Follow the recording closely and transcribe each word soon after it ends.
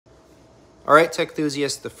All right, tech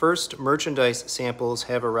enthusiasts, the first merchandise samples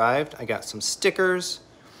have arrived. I got some stickers.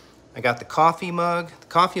 I got the coffee mug. The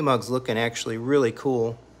coffee mug's looking actually really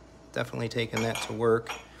cool. Definitely taking that to work.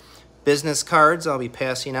 Business cards I'll be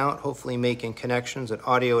passing out, hopefully making connections at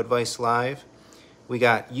Audio Advice Live. We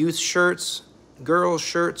got youth shirts, girls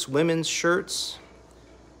shirts, women's shirts,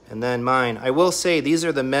 and then mine. I will say these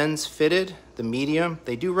are the men's fitted, the medium.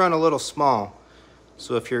 They do run a little small.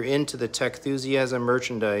 So if you're into the Techthusiasm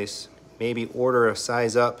merchandise, maybe order a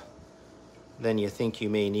size up than you think you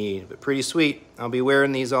may need. But pretty sweet. I'll be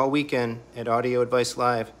wearing these all weekend at Audio Advice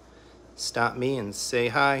Live. Stop me and say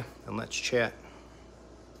hi, and let's chat.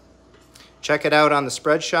 Check it out on the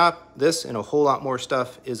spread shop. This and a whole lot more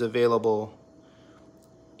stuff is available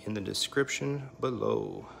in the description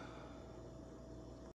below.